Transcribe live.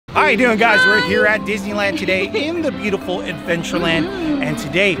How you doing, guys? We're here at Disneyland today in the beautiful Adventureland, and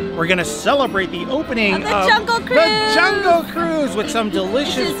today we're gonna celebrate the opening of the Jungle Cruise with some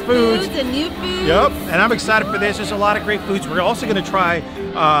delicious foods and new food. Yep, and I'm excited for this. There's a lot of great foods. We're also gonna try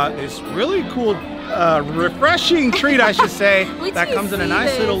this really cool, refreshing treat, I should say, that comes in a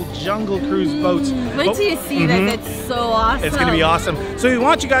nice little Jungle Cruise boat. Wait till you see that. That's so awesome. It's gonna be awesome. So we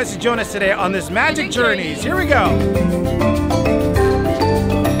want you guys to join us today on this magic journeys. Here we go.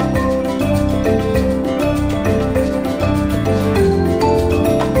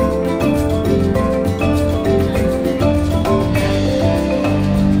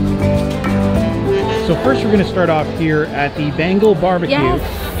 So first we're going to start off here at the Bengal Bbq.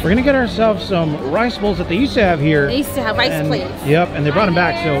 Yes. We're going to get ourselves some rice bowls that they used to have here. They used to have rice plates. Yep, and they brought them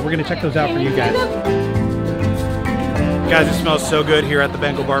back, so we're going to check those out for you guys. Guys, it smells so good here at the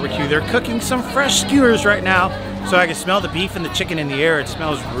Bengal Bbq. They're cooking some fresh skewers right now, so I can smell the beef and the chicken in the air. It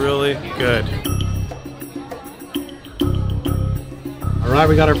smells really good. All right,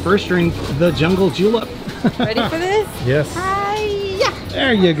 we got our first drink, the Jungle Julep. Ready for this? Yes.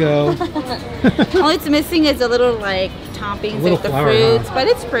 There you go. All it's missing is a little like toppings, like the fruits, but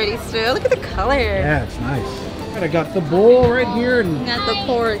it's pretty still. Look at the color. Yeah, it's nice. All right, I got the bowl right here. And got the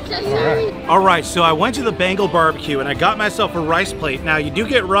pork. All right, so I went to the Bengal Bbq and I got myself a rice plate. Now you do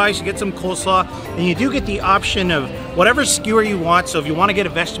get rice, you get some coleslaw, and you do get the option of whatever skewer you want. So if you want to get a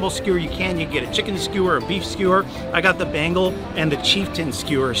vegetable skewer, you can. You get a chicken skewer, a beef skewer. I got the Bengal and the Chieftain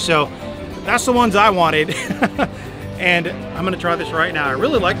skewer. So that's the ones I wanted. And I'm gonna try this right now. I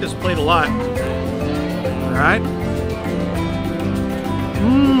really like this plate a lot. All right.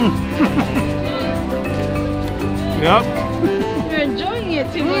 Yep. You're enjoying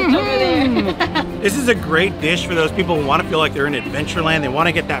it too much over there. This is a great dish for those people who want to feel like they're in Adventureland. They want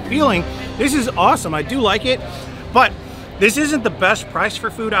to get that feeling. This is awesome. I do like it, but this isn't the best price for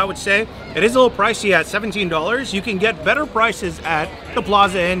food, I would say. It is a little pricey at $17. You can get better prices at the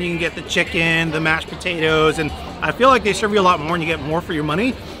Plaza Inn. You can get the chicken, the mashed potatoes, and I feel like they serve you a lot more and you get more for your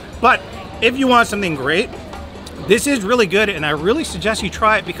money. But if you want something great, this is really good, and I really suggest you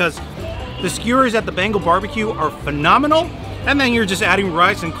try it because the skewers at the Bengal Bbq are phenomenal, and then you're just adding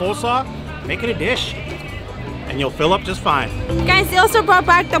rice and coleslaw, make it a dish, and you'll fill up just fine. Guys, they also brought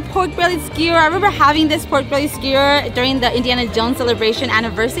back the pork belly skewer. I remember having this pork belly skewer during the Indiana Jones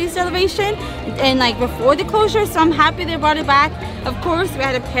anniversary celebration, and like before the closure, so I'm happy they brought it back. Of course, we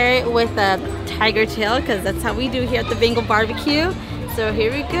had to pair it with a tiger tail because that's how we do here at the Bengal Bbq. So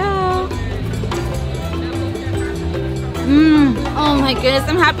here we go. Oh my goodness,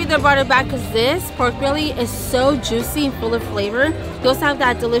 I'm happy they brought it back because this pork belly is so juicy and full of flavor. You also have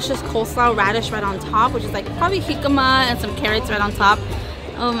that delicious coleslaw radish right on top, which is like probably jicama and some carrots right on top.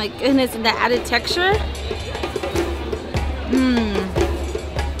 Oh my goodness, and that added texture.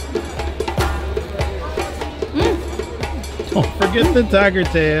 Don't forget the tiger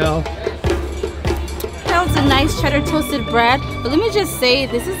tail. That was a nice cheddar toasted bread, but let me just say,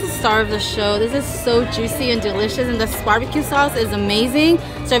 this is the star of the show. This is so juicy and delicious, and this barbecue sauce is amazing.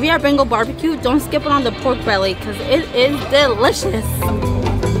 So if you're at Bengal Bbq, don't skip it on the pork belly because it is delicious.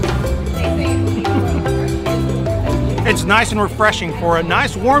 It's nice and refreshing for a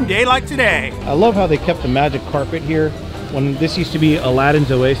nice warm day like today. I love how they kept the magic carpet here when this used to be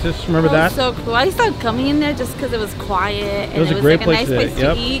Aladdin's Oasis. Remember that? So cool. I started coming in there just because it was quiet and it was a great like place, a nice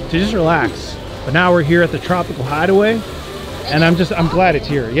place to eat. To just relax. But now we're here at the Tropical Hideaway, and I'm glad it's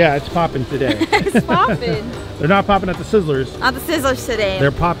here. Yeah, it's popping today. It's popping. They're not popping at the Sizzlers. Not the Sizzlers today.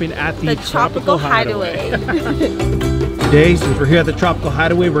 They're popping at the Tropical Hideaway. Today, since we're here at the Tropical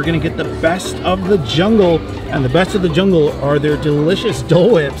Hideaway, we're gonna get the best of the jungle, and the best of the jungle are their delicious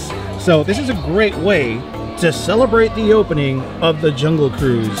Dole Whips. So this is a great way to celebrate the opening of the Jungle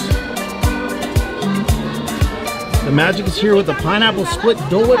Cruise. The magic is here with the Pineapple Split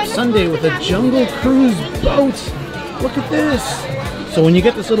Dole Whip Sundae with a Jungle Cruise boat. Look at this. So when you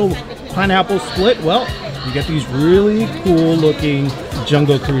get this little pineapple split, well, you get these really cool looking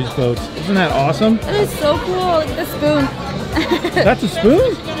Jungle Cruise boats. Isn't that awesome? That is so cool. Look at the spoon. That's a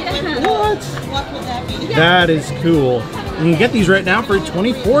spoon? Yeah. What? What would that be? That is cool. And you can get these right now for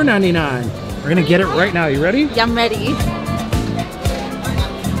 $24.99. We're gonna get it right now. You ready? Yeah, I'm ready.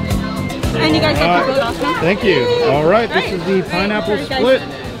 And you guys get the boat also. Thank you. All right, this is the pineapple split.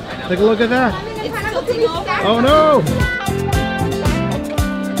 Take a look at that. It's tilting over. Oh no!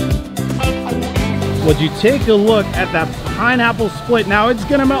 Would you take a look at that pineapple split? Now it's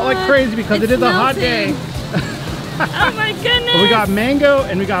gonna melt like crazy because it is a hot day. Oh my goodness. But we got mango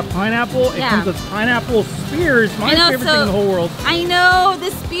and we got pineapple. It comes with pineapple spears. My favorite thing in the whole world. I know, the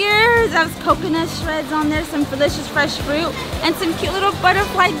spears. That was coconut shreds on there, some delicious fresh fruit, and some cute little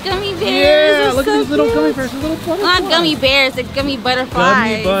butterfly gummy bears. Yeah, look at these little gummy bears. Little butterflies. Not gummy bears, they're gummy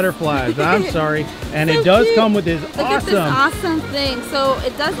butterflies. Gummy butterflies. I'm sorry. And so it does come with this Look at this awesome thing. So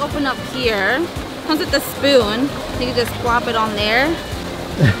it does open up here. Comes with a spoon. You can just plop it on there.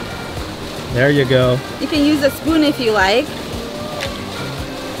 There you go. You can use a spoon if you like.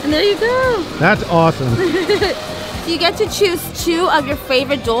 And there you go. That's awesome. So you get to choose 2 of your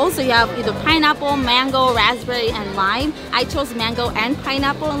favorite doles. So you have either pineapple, mango, raspberry, and lime. I chose mango and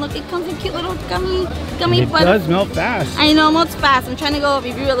pineapple. And look, it comes in cute little gummy It does melt fast. I know, it melts fast. I'm trying to go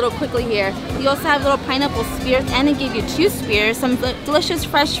review a little quickly here. You also have little pineapple spears, and it gave you 2 spears, some delicious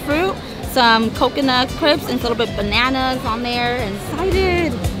fresh fruit, some coconut crisps, and a little bit bananas on there. And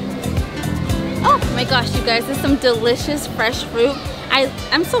excited. Oh my gosh, you guys, there's some delicious fresh fruit.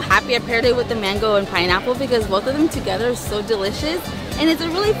 I'm so happy I paired it with the mango and pineapple because both of them together are so delicious. And it's a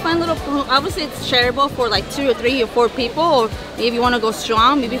really fun little, obviously it's shareable for like 2 or 3 or 4 people, or maybe you want to go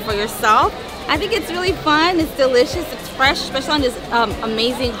strong, maybe for yourself. I think it's really fun, it's delicious, it's fresh, especially on this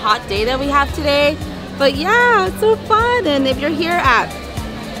amazing hot day that we have today. But yeah, it's so fun. And if you're here at,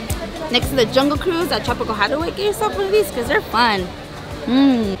 next to the Jungle Cruise at Tropical Hideaway, get yourself one of these because they're fun.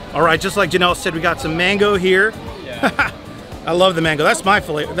 All right, just like Janelle said, we got some mango here. I love the mango. That's my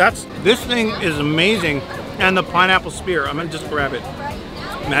flavor. This thing is amazing. And the pineapple spear. I'm gonna just grab it.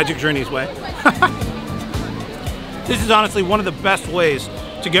 Magic Journey's way. This is honestly one of the best ways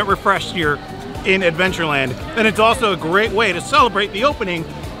to get refreshed here in Adventureland. And it's also a great way to celebrate the opening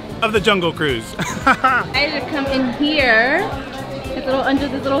of the Jungle Cruise. I had to come in here. It's under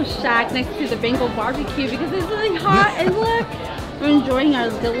this little shack next to the Bengal Bbq because it's really hot. And look, we're enjoying our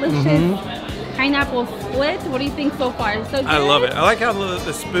delicious pineapple split. What do you think so far? It's so good. I love it. I like how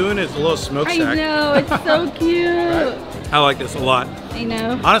the spoon is a little smokestack. I know, it's so cute. Right? I like this a lot. I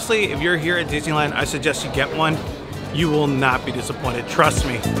know. Honestly, if you're here at Disneyland, I suggest you get one. You will not be disappointed, trust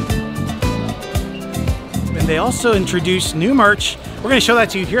me. And they also introduced new merch. We're gonna show that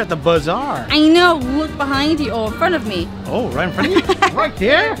to you here at the bazaar. I know, look behind you, in front of me. Oh, right in front of you? Right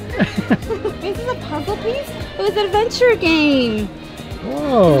there? This is a puzzle piece? It was an adventure game.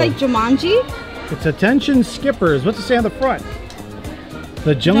 Whoa. It's like Jumanji? It's Attention Skippers. What's it say on the front?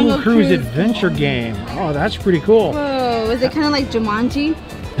 The Jungle Cruise Adventure Game. Oh, that's pretty cool. Whoa, is it kind of like Jumanji?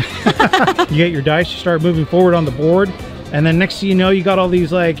 You get your dice, you start moving forward on the board, and then next thing you know, you got all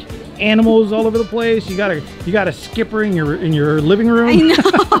these like animals all over the place. You got a skipper in your living room. I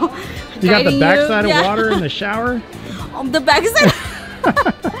know. You got the backside of water in the shower. The backside.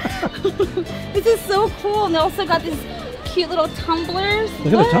 This is so cool. And they also got these cute little tumblers.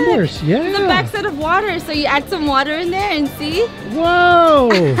 Look at the tumblers. Yeah. The backside of water. So you add some water in there and see. Whoa.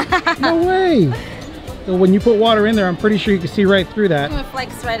 No way. So when you put water in there, I'm pretty sure you can see right through that. It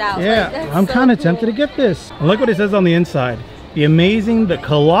flex right out. Yeah, I'm kind of tempted to get this. And look what it says on the inside. The amazing, the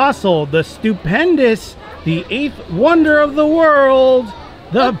colossal, the stupendous, the 8th wonder of the world,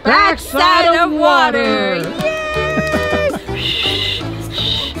 the backside of water.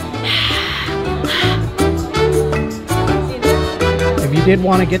 If you did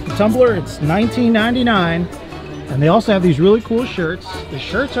want to get the tumbler, it's $19.99. And they also have these really cool shirts. The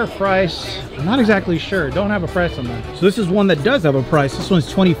shirts are priced, I'm not exactly sure, don't have a price on them. So this is one that does have a price. This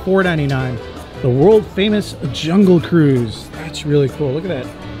one's $24.99. The world famous Jungle Cruise. That's really cool. Look at that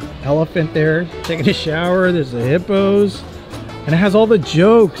elephant there taking a shower. There's the hippos. And it has all the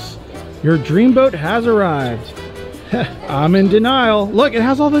jokes. Your dreamboat has arrived. I'm in denial. Look, it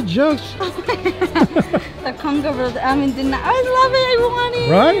has all the jokes. The Congo bird, I'm in denial. I love it, I want it.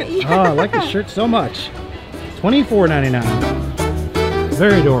 Right? Yeah. Oh, I like this shirt so much. $24.99.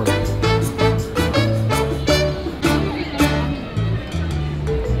 Very adorable.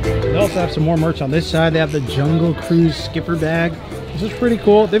 They also have some more merch on this side. They have the Jungle Cruise skipper bag. This is pretty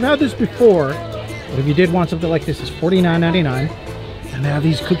cool. They've had this before, but if you did want something like this, it's $49.99. And they have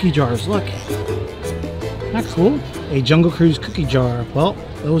these cookie jars. Look. That's cool. A Jungle Cruise cookie jar. Well,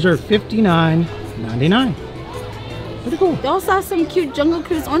 those are $59.99. Pretty cool. They also have some cute Jungle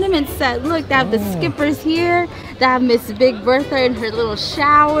Cruise ornament set. Look, they have the skippers here. They have Miss Big Bertha in her little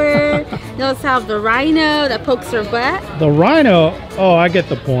shower. They also have the rhino that pokes her butt. The rhino? Oh, I get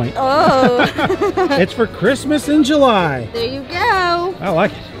the point. Oh. It's for Christmas in July. There you go. I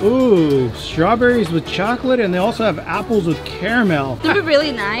like it. Ooh, strawberries with chocolate, and they also have apples with caramel. It would be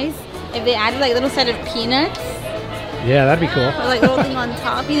really nice if they added like a little set of peanuts. Yeah, that'd be cool. Or like a little thing on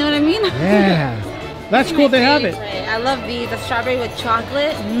top, you know what I mean? Yeah. That's cool they have it. I love these. The strawberry with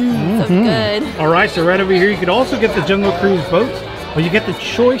chocolate. So good. All right, so right over here, you could also get the Jungle Cruise boat, but you get the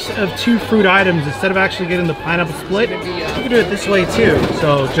choice of 2 fruit items instead of actually getting the pineapple split. You can do it this way too.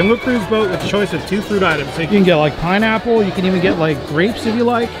 So Jungle Cruise boat with choice of 2 fruit items. So you can get like pineapple, you can even get like grapes if you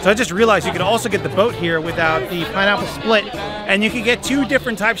like. So I just realized you could also get the boat here without the pineapple split, and you can get 2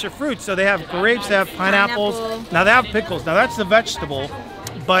 different types of fruits. So they have grapes, they have pineapples. Now they have pickles. Now that's the vegetable,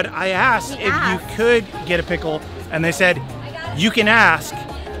 but I asked if you could get a pickle, and they said you can ask.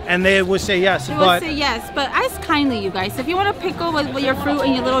 And they would say yes, but ask kindly, you guys. If you want a pickle with your fruit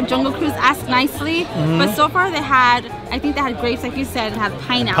and your little Jungle Cruise, ask nicely. But so far they had, I think they had grapes, like you said, and had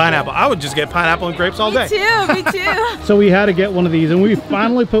pineapple. Pineapple. I would just get pineapple and grapes all day. Me too. So we had to get one of these, and we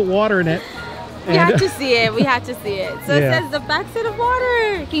finally put water in it. We had to see it. We had to see it. So it says the backside of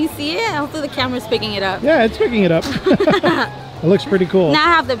water. Can you see it? Hopefully the camera's picking it up. Yeah, it's picking it up. It looks pretty cool. Now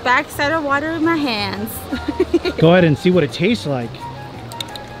I have the backside of water in my hands. Go ahead and see what it tastes like.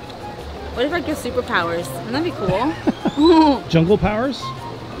 What if I get superpowers? Wouldn't that be cool? Jungle powers?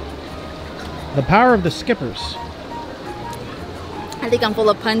 The power of the skippers. I think I'm full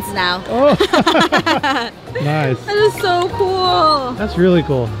of puns now. Oh. Nice. That is so cool. That's really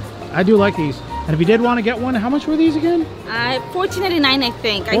cool. I do like these. And if you did want to get one, how much were these again? $14.99, I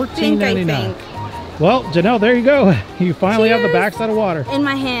think. $14.99. Well, Janelle, there you go. You finally have the backside of water. In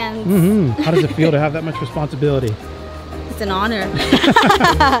my hands. How does it feel to have that much responsibility? It's an honor.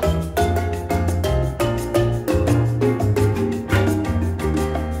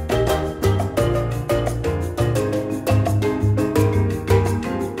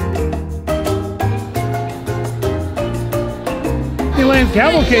 Disneyland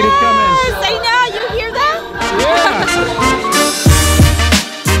Cavalcade is coming. Yes, I know. You hear that? Yeah.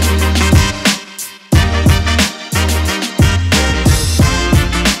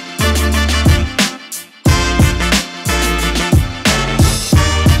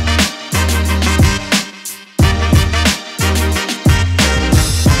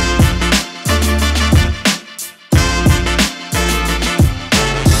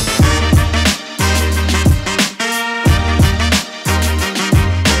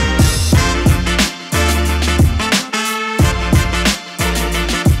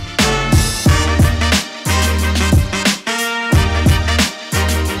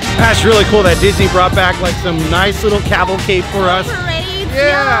 That's really cool that Disney brought back like some nice little cavalcade for us. Parades,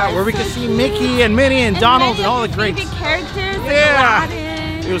 yeah, where we could see Mickey and Minnie and Donald and all the great characters. Yeah,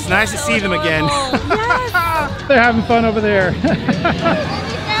 it was nice to see them again. Yes. They're having fun over there. No,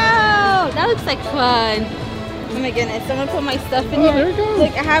 that looks like fun. Oh my goodness, I'm gonna put my stuff in here. There you go.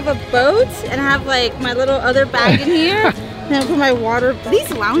 Like I have a boat and I have like my little other bag in here. And I put my water. These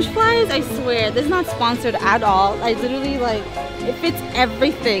loungeflies, I swear, this is not sponsored at all. I literally like, it fits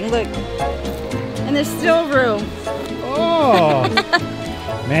everything. Look, and there's still room. Oh,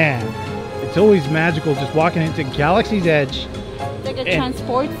 man, it's always magical just walking into Galaxy's Edge. Like it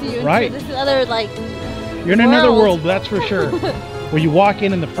transports you into this other like. You're in another world, that's for sure. Where you walk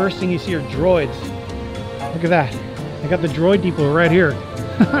in and the first thing you see are droids. Look at that. I got the droid depot right here.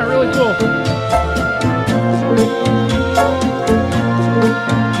 Really cool.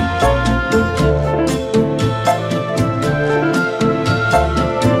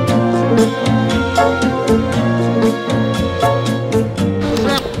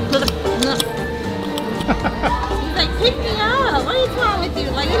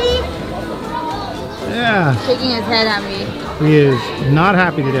 Yeah. Shaking his head at me. He is not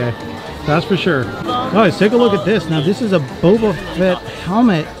happy today. That's for sure. Guys, take a look at this. Now, this is a Boba Fett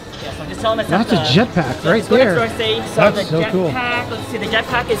helmet. That's a jetpack right there. That's so cool. Let's see, the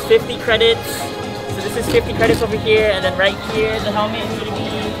jetpack is 50 credits. So this is 50 credits over here, and then right here, the helmet is going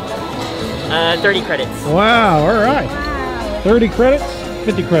to be 30 credits. Wow, all right. 30 credits,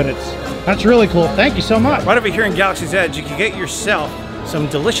 50 credits. That's really cool. Thank you so much. Right over here in Galaxy's Edge, you can get yourself some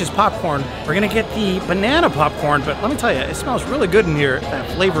delicious popcorn. We're gonna get the banana popcorn, but let me tell you, it smells really good in here. That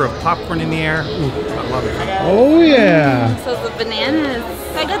flavor of popcorn in the air. Ooh, I love it. Oh yeah. So the bananas.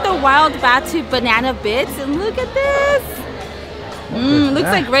 I got the wild Batuu banana bits, and look at this. Looks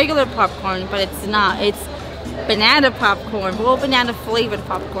like regular popcorn, but it's not. It's banana popcorn, well, banana flavored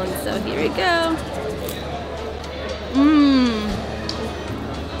popcorn. So here we go.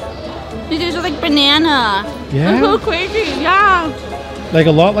 These are like banana. Yeah. That's so crazy. Yeah. Like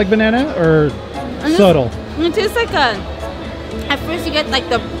a lot like banana or subtle? It tastes like at first you get like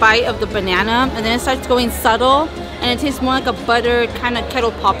the bite of the banana and then it starts going subtle and it tastes more like a buttered kind of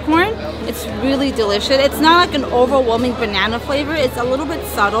kettle popcorn. It's really delicious. It's not like an overwhelming banana flavor. It's a little bit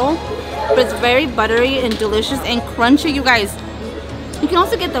subtle, but it's very buttery and delicious and crunchy, you guys. You can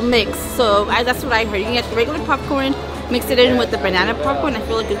also get the mix, so that's what I heard. You can get the regular popcorn, mix it in with the banana popcorn. I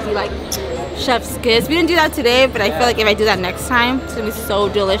feel like it'd be like chef's kiss. We didn't do that today, but I feel like if I do that next time, it's gonna be so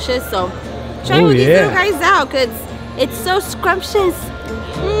delicious. So try with these little guys out, because it's so scrumptious.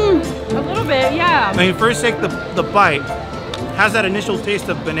 A little bit, yeah. When you first take the bite, has that initial taste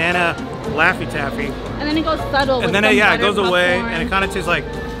of banana Laffy Taffy, and then it goes subtle. And then it goes away, and it kind of tastes like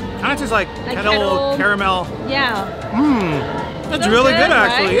kettle caramel. Yeah. That's so really good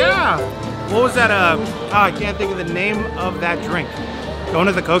actually. Right? Yeah. What was that? I can't think of the name of that drink. Going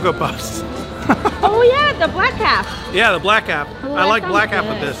to the Cocoa Puffs. Oh yeah, the black cap. Yeah, the black cap. Oh, I like black cap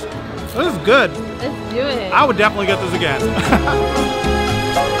with this. This is good. Let's do it. I would definitely get this again.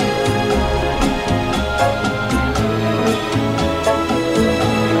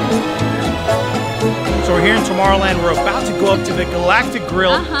 So we're here in Tomorrowland. We're about to go up to the Galactic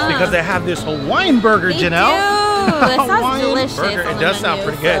Grill because they have this Hawaiian burger, Janelle. It sounds delicious. Burger. It does sound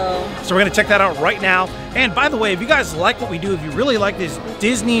pretty good. So we're gonna check that out right now. And by the way, if you guys like what we do, if you really like this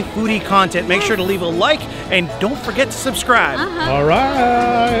Disney foodie content, make sure to leave a like and don't forget to subscribe. All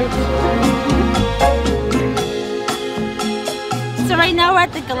right. So right now we're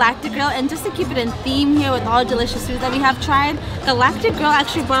at the Galactic Grill, and just to keep it in theme here with all the delicious foods that we have tried, Galactic Grill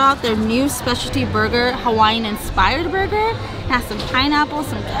actually brought out their new specialty burger, Hawaiian inspired burger. It has some pineapple,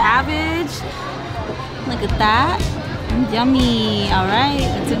 some cabbage. Look at that. Yummy. All right,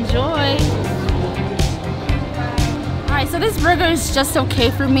 let's enjoy. All right, so this burger is just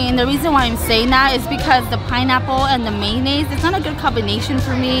okay for me, and the reason why I'm saying that is because the pineapple and the mayonnaise, it's not a good combination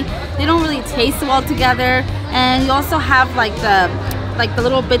for me. They don't really taste well together, and you also have like the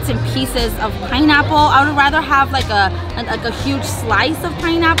little bits and pieces of pineapple. I would rather have like a huge slice of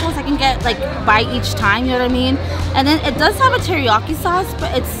pineapples. I can get like bite each time, you know what I mean? And then it does have a teriyaki sauce,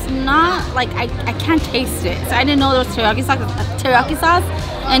 but it's not like I can't taste it. So I didn't know there was teriyaki sauce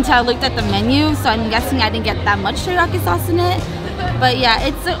until I looked at the menu. So I'm guessing I didn't get that much teriyaki sauce in it. But yeah,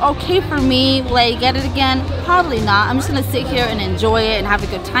 it's okay for me. Will I get it again? Probably not. I'm just gonna sit here and enjoy it and have a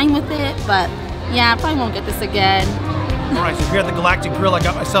good time with it. But yeah, I probably won't get this again. Alright, so here at the Galactic Grill, I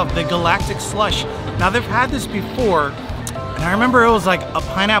got myself the Galactic Slush. Now they've had this before, and I remember it was like a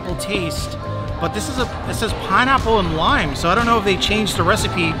pineapple taste, but this says pineapple and lime, so I don't know if they changed the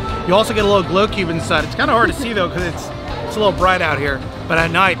recipe. You also get a little glow cube inside. It's kind of hard to see though, because it's a little bright out here. But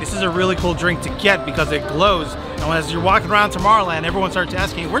at night, this is a really cool drink to get because it glows. And as you're walking around Tomorrowland, everyone starts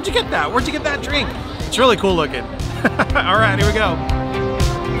asking, where'd you get that? Where'd you get that drink? It's really cool looking. Alright, here we go.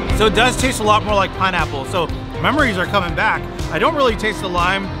 So it does taste a lot more like pineapple. So memories are coming back. I don't really taste the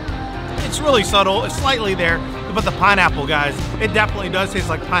lime. It's really subtle. It's slightly there. But the pineapple, guys, it definitely does taste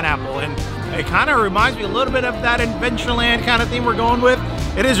like pineapple. And it kind of reminds me a little bit of that Adventureland kind of thing we're going with.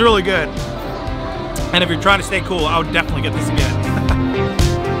 It is really good. And if you're trying to stay cool, I would definitely get this again.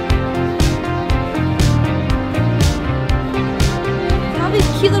 All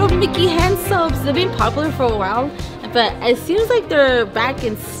these cute little Mickey hand soaps. They've been popular for a while, but it seems like they're back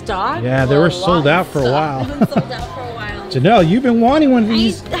in stock. Yeah, they were sold out for a while. They've been sold out for a while. Janelle, you've been wanting one of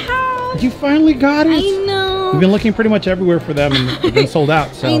these. You finally got it. I know. We've been looking pretty much everywhere for them, and they've been sold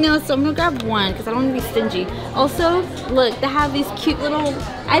out. So. I know, so I'm gonna grab one because I don't want to be stingy. Also, look, they have these cute little.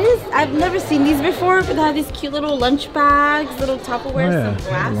 I've never seen these before, but they have these cute little lunch bags, little Tupperware, some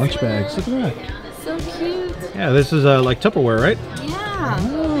glass. Lunch bags. Look at that. So cute. Yeah, this is like Tupperware, right? Yeah.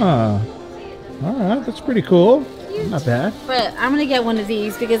 Ah. All right, that's pretty cool. Not bad. But I'm gonna get one of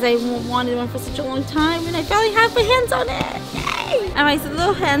these because I wanted one for such a long time, and I finally have my hands on it. Yay! All right, so the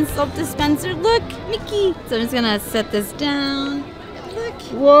little hand soap dispenser. Look, Mickey. So I'm just gonna set this down. Look.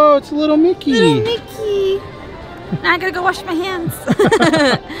 Whoa, it's a little Mickey. Little Mickey. Now I gotta go wash my hands.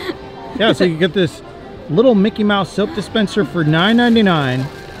 Yeah, so you get this little Mickey Mouse soap dispenser for $9.99,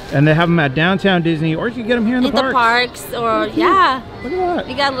 and they have them at Downtown Disney, or you can get them here in the parks. Or yeah. Look at that.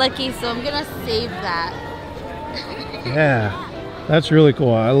 We got lucky, so I'm gonna save that. Yeah, that's really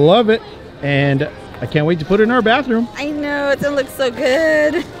cool. I love it, and I can't wait to put it in our bathroom. I know, it's gonna look so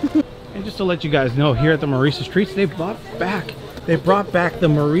good. And just to let you guys know, here at the Maurice's Treats, they brought back the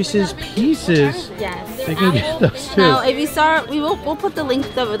Maurice's Pieces. Yes. They can get those too. Now, if you saw, we'll put the link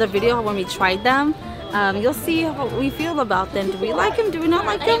to the video when we tried them. You'll see how we feel about them. Do we like them? Do we not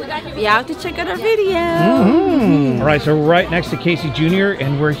like them? You have to check out our video. All right, so we're right next to Casey Jr.,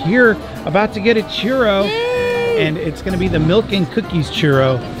 and we're here about to get a churro. Yay. And it's going to be the milk and cookies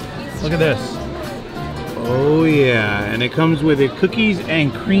churro. Look at this. Oh yeah, and it comes with a cookies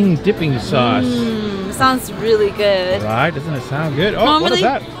and cream dipping sauce. Sounds really good. Right, doesn't it sound good? Oh, normally, what is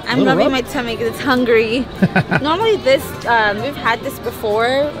that? I'm rubbing my tummy because it's hungry. Normally this, we've had this before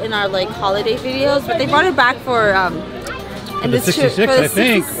in our like holiday videos, but they brought it back for And the this 66, I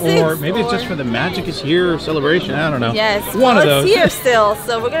think, 66, or maybe it's just for the Magic is Here celebration. I don't know. Yes, one of those. It's here still,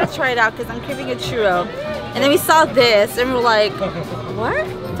 so we're gonna try it out because I'm craving a churro. And then we saw this, and we're like, what?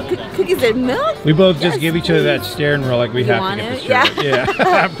 Cookies and milk? We both just give each other that stare, and we're like, we You have want to get it? this churro.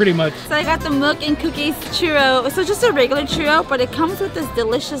 Yeah, pretty much. So I got the milk and cookies churro. So just a regular churro, but it comes with this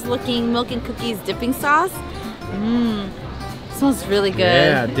delicious looking milk and cookies dipping sauce. Mmm, smells really good.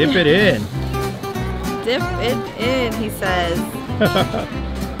 Yeah, dip it in. Dip it in, he says.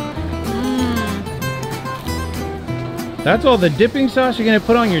 That's all the dipping sauce you're gonna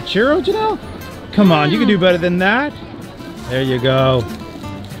put on your churro, Janelle? Come on, you can do better than that. There you go.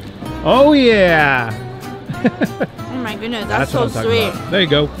 Oh yeah. Oh my goodness, That's so what I'm talking sweet. about. There you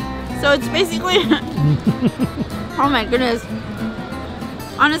go. So it's basically, oh my goodness.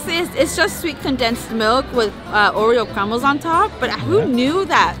 Honestly, it's just sweet condensed milk with Oreo crumbles on top. But who knew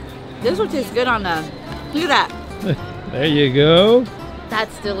that this would taste good on them? Look at that. There you go.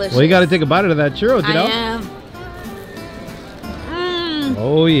 That's delicious. Well, you got to take a bite of that churro, Janelle. I am.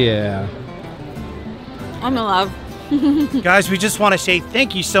 Oh yeah. I'm in love. Guys, we just want to say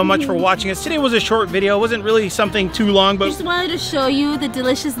thank you so much for watching us. Today was a short video. It wasn't really something too long, but We just wanted to show you the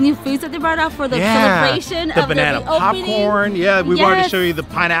delicious new foods that they brought out for the celebration the of banana the reopening. popcorn. Yeah, we wanted to Yes. show you the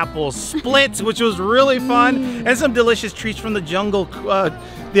pineapple splits, which was really fun, and some delicious treats from the jungle,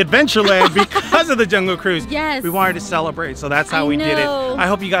 the Adventureland because of the Jungle Cruise. Yes. We wanted to celebrate, so that's how we did it. know. I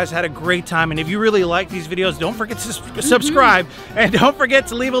hope you guys had a great time, and if you really like these videos, don't forget to subscribe, and don't forget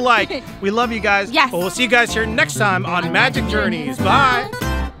to leave a like. We love you guys. Yes. Well, we'll see you guys here next time on Magic Journeys. Bye.